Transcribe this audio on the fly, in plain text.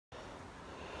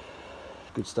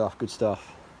Good stuff, good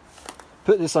stuff.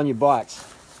 Put this on your bikes.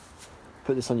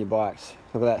 Put this on your bikes.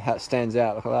 Look at that, how it stands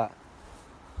out. Look at that.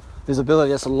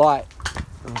 Visibility, that's a light.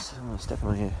 I'm stepping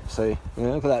on here. So, you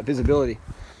know, look at that, visibility.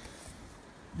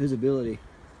 Visibility.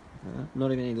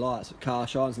 Not even any lights. Car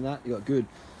shines and that, you got good.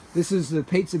 This is the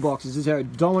pizza boxes. This is our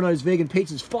Dominoes vegan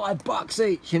pizzas. $5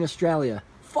 each in Australia.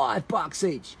 $5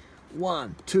 each.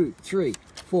 1, 2, 3,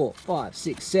 4, 5,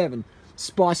 6, 7.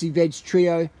 Spicy veg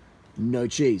trio. No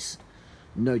cheese.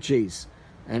 No cheese.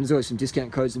 And there's always some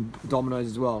discount codes in Dominoes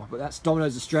as well. But that's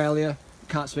Dominoes Australia.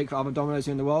 Can't speak for other Dominoes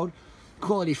here in the world.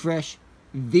 Quality, fresh,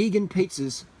 vegan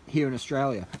pizzas here in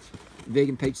Australia.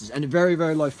 Vegan pizzas. And very,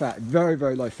 very low fat. Very,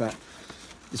 very low fat.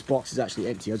 This box is actually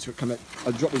empty. I'll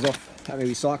drop these off at my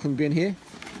recycling bin here.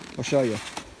 I'll show you.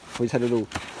 We just had a little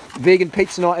vegan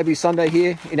pizza night every Sunday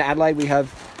here in Adelaide. We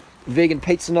have vegan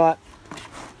pizza night.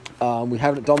 We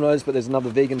have it at Dominoes, but there's another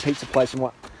vegan pizza place. We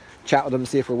might chat with them and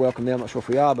see if we're welcome there. I'm not sure if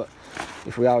we are, but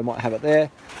if we are, we might have it there.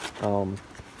 And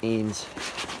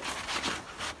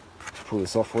pull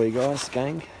this off for you guys,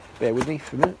 gang. Bear with me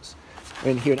for minutes.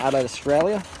 We're in here in Adelaide,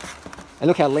 Australia. And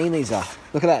look how lean these are.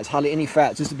 Look at that, it's hardly any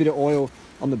fat, just a bit of oil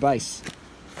on the base.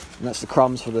 And that's the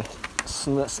crumbs for the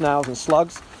snails and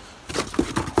slugs.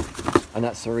 And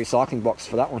that's the recycling box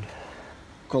for that one.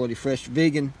 Quality, fresh,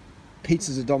 vegan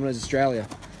pizzas at Dominoes Australia.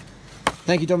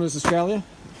 Thank you, Dominoes Australia,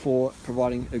 for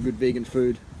providing a good vegan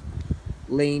food.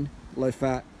 Lean, low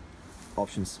fat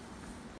options.